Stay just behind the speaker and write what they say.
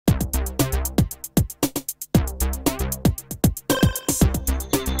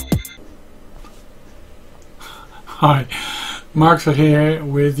Hi, Mark here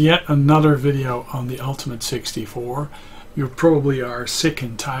with yet another video on the Ultimate64. You probably are sick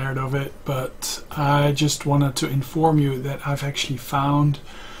and tired of it, but I just wanted to inform you that I've actually found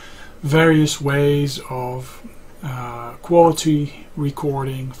various ways of quality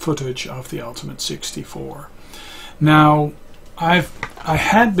recording footage of the Ultimate64. Now, I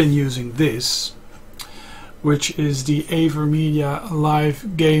had been using this, which is the Avermedia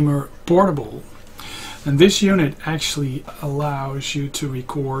Live Gamer Portable. And this unit actually allows you to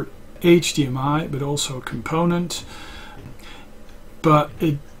record HDMI, but also a component. But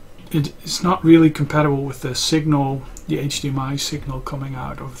it is not really compatible with the signal, the HDMI signal coming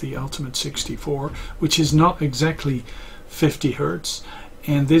out of the Ultimate64, which is not exactly 50 Hertz.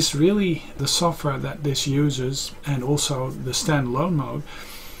 And this really, the software that this uses, and also the standalone mode,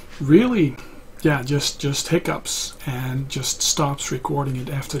 really, yeah, just hiccups and just stops recording it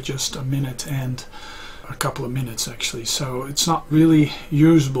after just a minute and a couple of minutes actually. So it's not really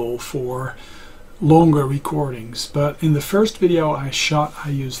usable for longer recordings. But in the first video I shot,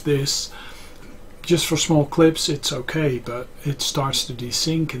 I used this just for small clips. It's okay, but it starts to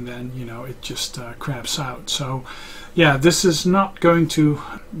desync and then, you know, it just craps out. So yeah, this is not going to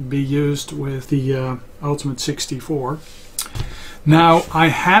be used with the Ultimate64. Now, I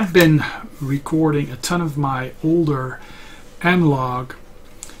had been recording a ton of my older analog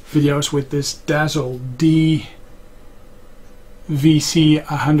videos with this Dazzle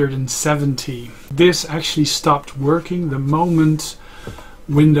DVC170. This actually stopped working the moment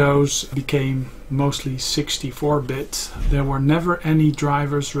Windows became mostly 64-bit. There were never any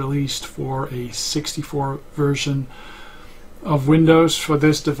drivers released for a 64 version of Windows for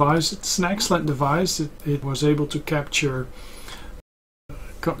this device. It's an excellent device. It was able to capture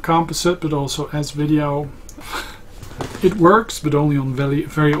Composite, but also as video. It works, but only on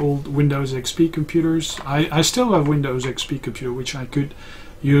very old Windows XP computers. I still have Windows XP computer, which I could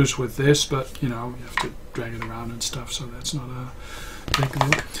use with this, but you know, you have to drag it around and stuff, so that's not a big deal.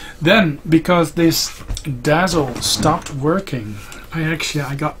 Then, because this Dazzle stopped working, I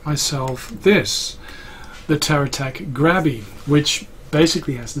got myself this, the Teratech Grabby, which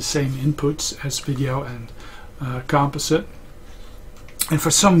basically has the same inputs as video and Composite. And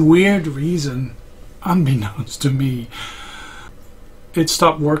for some weird reason, unbeknownst to me, it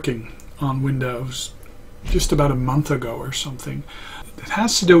stopped working on Windows just about a month ago or something. It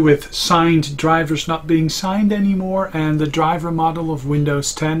has to do with signed drivers not being signed anymore, and the driver model of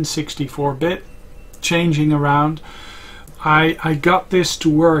Windows 10 64-bit changing around. I got this to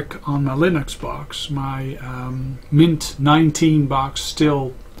work on my Linux box. My Mint 19 box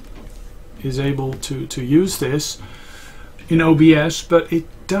still is able to use this in OBS, but it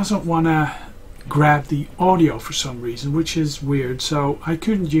doesn't want to grab the audio for some reason, which is weird. So I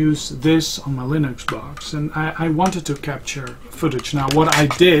couldn't use this on my Linux box, and I wanted to capture footage. Now, what I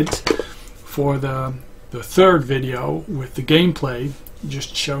did for the third video with the gameplay,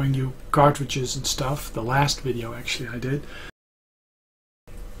 just showing you cartridges and stuff, the last video actually I did,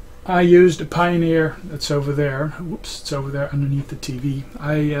 I used a Pioneer that's over there. Whoops, it's over there underneath the TV.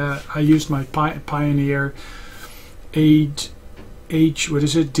 I used my Pioneer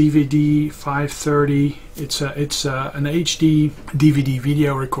DVD 530. It's an HD DVD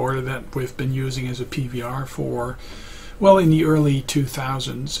video recorder that we've been using as a PVR for, well, in the early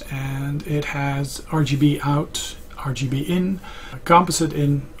 2000s, and it has RGB out, RGB in, Composite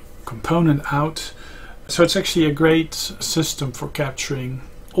in, component out. So it's actually a great system for capturing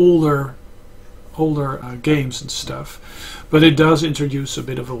older games and stuff, but it does introduce a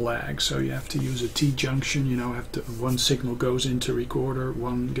bit of a lag, so you have to use a T-junction. You know, one signal goes into recorder,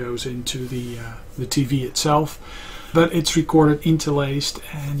 one goes into the TV itself, but it's recorded interlaced,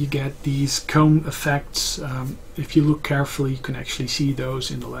 and you get these comb effects. If you look carefully, you can actually see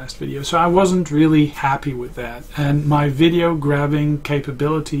those in the last video. So I wasn't really happy with that, and my video grabbing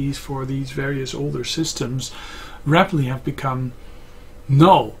capabilities for these various older systems rapidly have become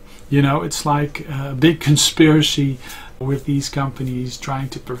null. You know, it's like a big conspiracy with these companies trying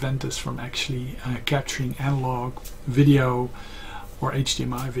to prevent us from actually capturing analog video or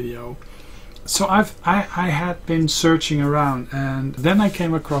HDMI video. So I had been searching around, and then I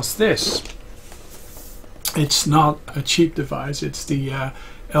came across this. It's not a cheap device. It's the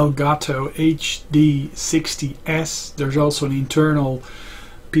Elgato Hd60 S. There's also an internal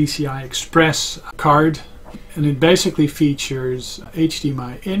PCI Express card. And it basically features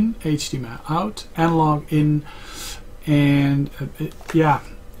HDMI in, HDMI out, analog in, and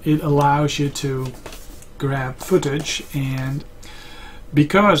it allows you to grab footage. And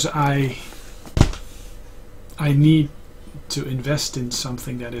because I need to invest in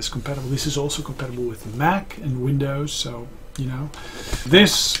something that is compatible. This is also compatible with Mac and Windows, so you know,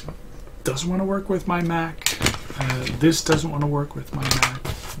 this doesn't want to work with my Mac. This doesn't want to work with my Mac.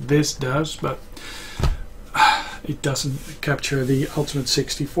 This does, but it doesn't capture the Ultimate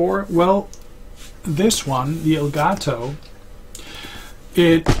 64. Well, this one, the Elgato,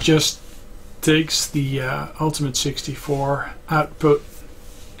 it just takes the Ultimate 64 output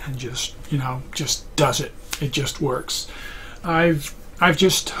and just, you know, just does it. It just works. I've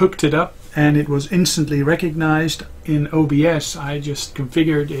just hooked it up and it was instantly recognized in OBS. I just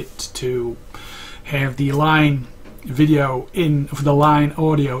configured it to have the line video in, the line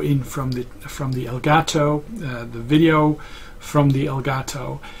audio in from the Elgato, the video from the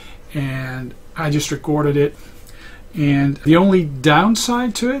Elgato, and I just recorded it. And the only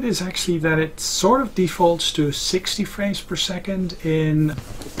downside to it is actually that it sort of defaults to 60 frames per second in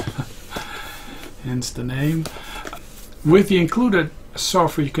hence the name. With the included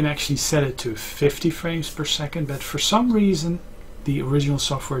software you can actually set it to 50 frames per second, but for some reason the original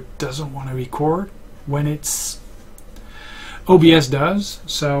software doesn't want to record when it's OBS does.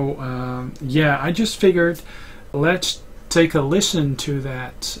 So yeah, I just figured let's take a listen to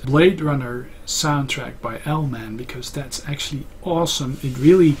that Blade Runner soundtrack by L-Man, because that's actually awesome. It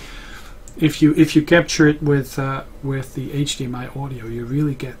really, if you capture it with the HDMI audio, you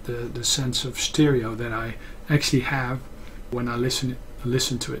really get the sense of stereo that I actually have when I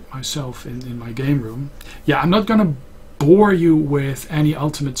listen to it myself in my game room. Yeah, I'm not gonna bore you with any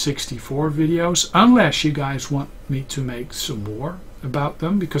Ultimate 64 videos unless you guys want me to make some more about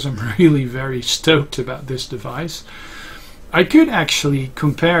them, because I'm really very stoked about this device. I could actually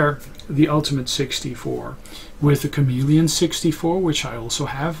compare the Ultimate 64 with the Chameleon 64, which I also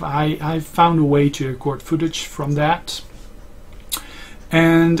have. I found a way to record footage from that.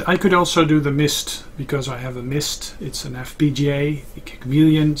 And I could also do the Mist, because I have a Mist. It's an FPGA. The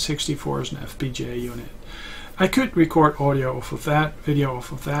Chameleon 64 is an FPGA unit. I could record audio off of that, video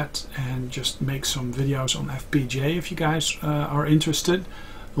off of that, and just make some videos on FPGA if you guys are interested.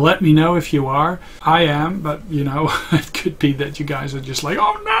 Let me know if you are. I am, but you know, it could be that you guys are just like,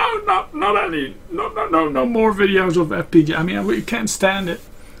 oh no, no more videos of FPGA. I mean, we can't stand it.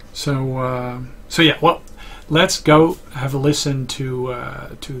 So yeah, well, let's go have a listen to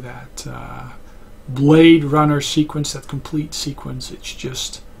that Blade Runner sequence, that complete sequence. It's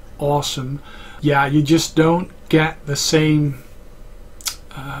just awesome. Yeah, you just don't get the same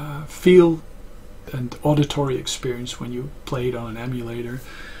feel and auditory experience when you play it on an emulator.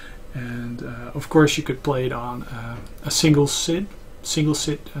 And of course you could play it on a single SID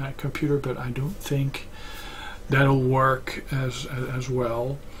computer, but I don't think that'll work as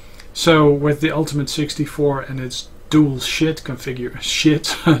well. So with the Ultimate 64 and its dual SID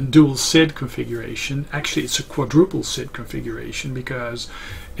configuration, actually it's a quadruple SID configuration, because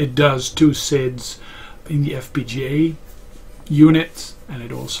it does 2 SIDs in the FPGA unit, and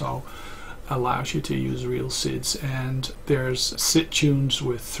it also allows you to use real SIDs, and there's SID tunes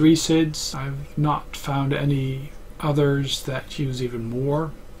with 3 SIDs. I've not found any others that use even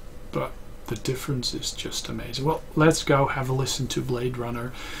more, but the difference is just amazing. Well, let's go have a listen to Blade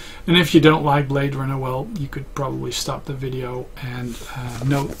Runner. And if you don't like Blade Runner, well, you could probably stop the video and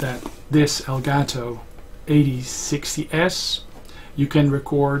note that this Elgato Hd60 S, you can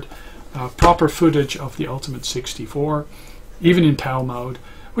record proper footage of the Ultimate 64, even in PAL mode,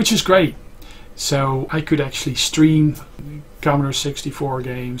 which is great. So I could actually stream Commodore 64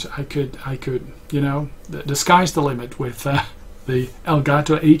 games. I could, you know, the sky's the limit with the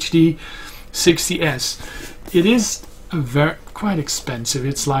Elgato Hd60 S. It is quite expensive.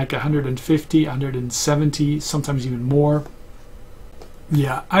 It's like 150, 170, sometimes even more.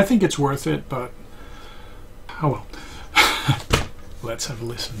 Yeah, I think it's worth it, but oh well. Let's have a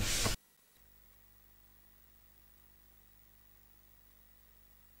listen.